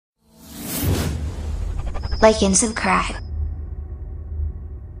like, and subscribe.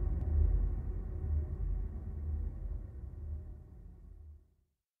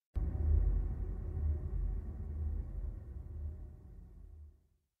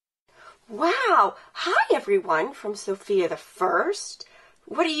 Wow! Hi everyone from Sofia the First.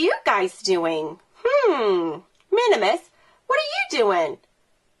 What are you guys doing? Minimus, what are you doing?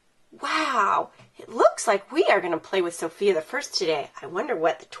 Wow, it looks like we are going to play with Sofia the First today. I wonder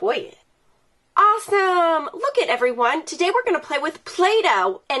what the toy is. Awesome! Look at everyone. Today we're going to play with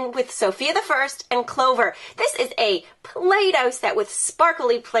Play-Doh and with Sofia the First and Clover. This is a Play-Doh set with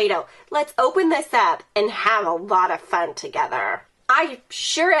sparkly Play-Doh. Let's open this up and have a lot of fun together. I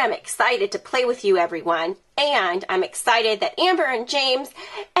sure am excited to play with you, everyone, and I'm excited that Amber and James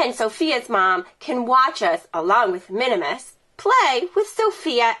and Sofia's mom can watch us, along with Minimus, play with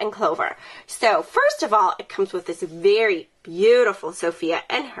Sofia and Clover. So, first of all, it comes with this very beautiful Sofia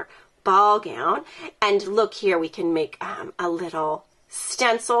and her ball gown, and look here, we can make a little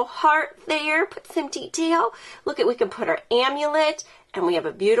stencil heart there, put some detail. Look, we can put our amulet, and we have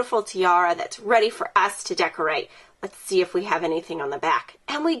a beautiful tiara that's ready for us to decorate. Let's see if we have anything on the back.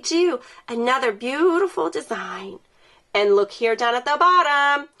 And we do. Another beautiful design. And look here down at the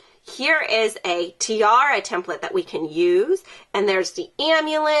bottom. Here is a tiara template that we can use. And there's the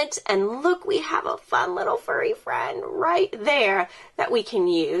amulet. And look, we have a fun little furry friend right there that we can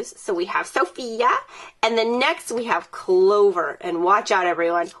use. So we have Sofia. And then next we have Clover. And watch out,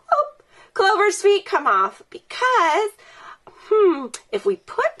 everyone. Oh, Clover's feet come off because... if we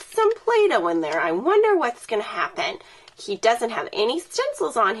put some Play-Doh in there, I wonder what's going to happen. He doesn't have any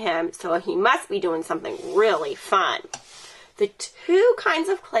stencils on him, so he must be doing something really fun. The two kinds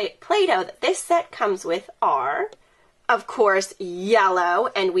of Play-Doh that this set comes with are, of course, yellow,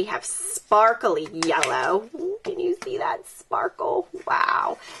 and we have sparkly yellow. Can you see that sparkle?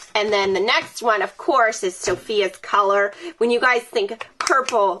 Wow. And then the next one, of course, is Sofia's color. When you guys think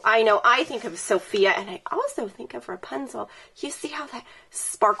purple, I know I think of Sofia, and I also think of Rapunzel. You see how that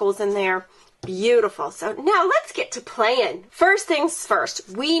sparkles in there? Beautiful. So now let's get to playing. First things first,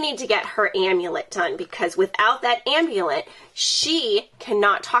 we need to get her amulet done because without that amulet, she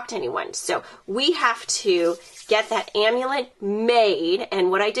cannot talk to anyone. So we have to get that amulet made. And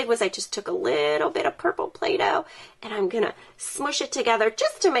what I did was I just took a little bit of purple Play-Doh and I'm going to smush it together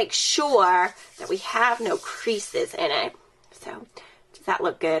just to make sure that we have no creases in it. So does that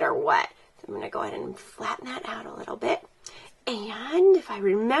look good or what? So I'm going to go ahead and flatten that out a little bit. And if I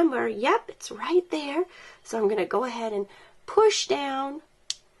remember, yep, it's right there. So I'm going to go ahead and push down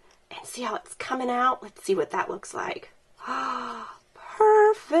and see how it's coming out. Let's see what that looks like. Ah,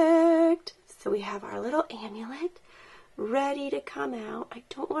 perfect. So we have our little amulet ready to come out. I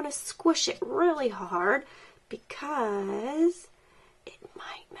don't want to squish it really hard because it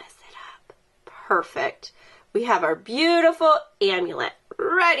might mess it up. Perfect. We have our beautiful amulet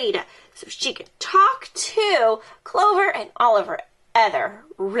ready to, so she can talk to Clover and all of her other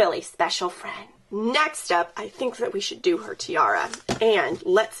really special friends. Next up, I think that we should do her tiara. And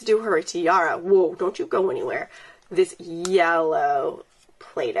let's do her tiara. Whoa, don't you go anywhere. This yellow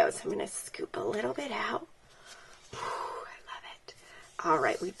Play-Doh. So I'm going to scoop a little bit out. Whew, I love it. All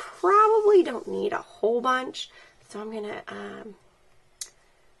right, we probably don't need a whole bunch. So I'm going to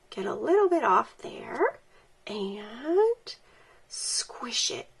get a little bit off there and squish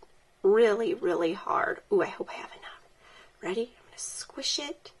it really, really hard. Ooh, I hope I have enough. Ready? I'm going to squish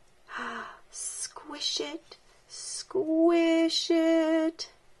it. Squish it. Squish it.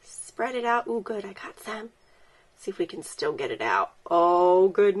 Spread it out. Ooh, good. I got some. See if we can still get it out. Oh,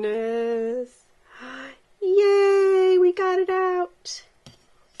 goodness. Yay, we got it out.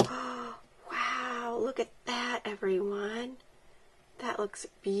 Oh, wow, look at that, everyone. That looks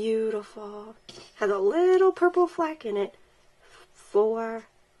beautiful. Has a little purple fleck in it for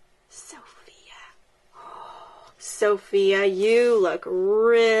Sofia. Oh, Sofia, you look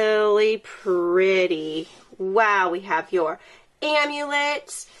really pretty. Wow, we have your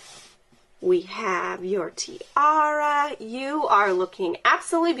amulet. We have your tiara. You are looking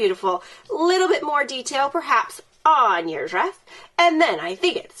absolutely beautiful. A little bit more detail perhaps on your dress. And then I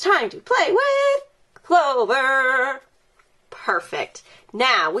think it's time to play with Clover. Perfect.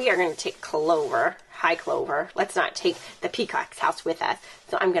 Now we are going to take Clover. Hi, Clover. Let's not take the peacock's house with us.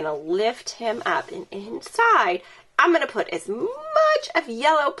 So I'm going to lift him up, and inside I'm going to put as much of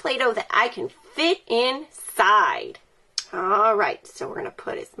yellow Play-Doh that I can fit inside. All right, so we're going to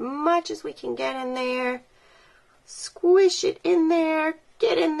put as much as we can get in there. Squish it in there.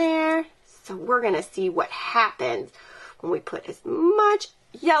 Get in there. So we're going to see what happens when we put as much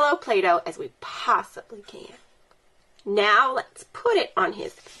yellow Play-Doh as we possibly can. Now let's put it on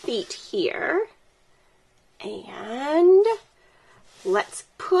his feet here. And let's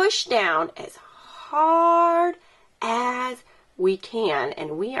push down as hard as we can,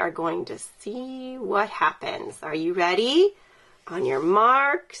 and we are going to see what happens. Are you ready? On your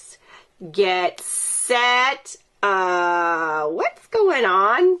marks, get set. What's going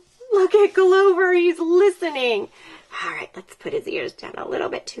on? Look at Clover, he's listening. All right, let's put his ears down a little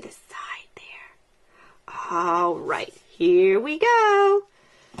bit to the side there. All right, here we go.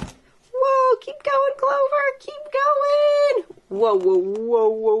 Whoa, keep going, Clover, keep going. Whoa, whoa, whoa,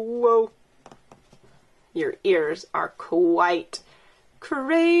 whoa, whoa. Your ears are quite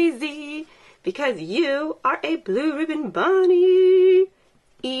crazy because you are a blue ribbon bunny.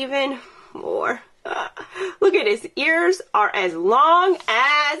 Even more. Look at his ears are as long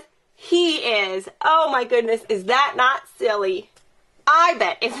as he is. Oh my goodness, is that not silly? I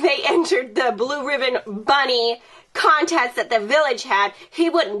bet if they entered the blue ribbon bunny contest that the village had, he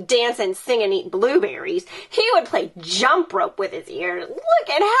wouldn't dance and sing and eat blueberries. He would play jump rope with his ears. Look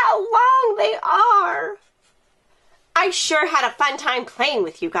at how long they are. I sure had a fun time playing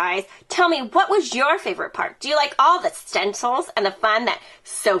with you guys. Tell me, what was your favorite part? Do you like all the stencils and the fun that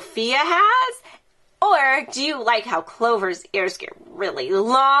Sofia has? Or do you like how Clover's ears get really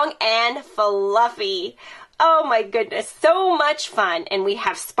long and fluffy? Oh my goodness, so much fun. And we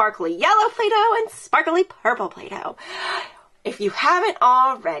have sparkly yellow Play-Doh and sparkly purple Play-Doh. If you haven't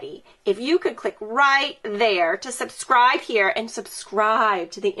already, if you could click right there to subscribe here and subscribe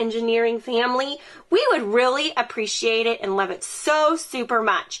to the engineering family, we would really appreciate it and love it so super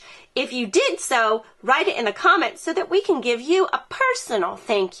much. If you did so, write it in the comments so that we can give you a personal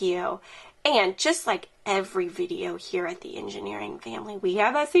thank you. And just like every video here at the engineering family, we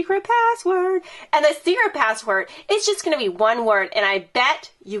have a secret password. And the secret password is just going to be one word, and I bet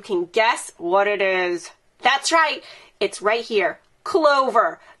you can guess what it is. That's right. It's right here,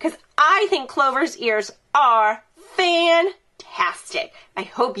 Clover, because I think Clover's ears are fantastic. I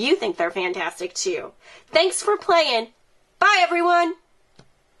hope you think they're fantastic too. Thanks for playing. Bye, everyone.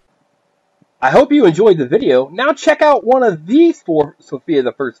 I hope you enjoyed the video. Now check out one of these 4 Sofia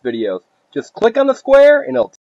the First videos. Just click on the square and it'll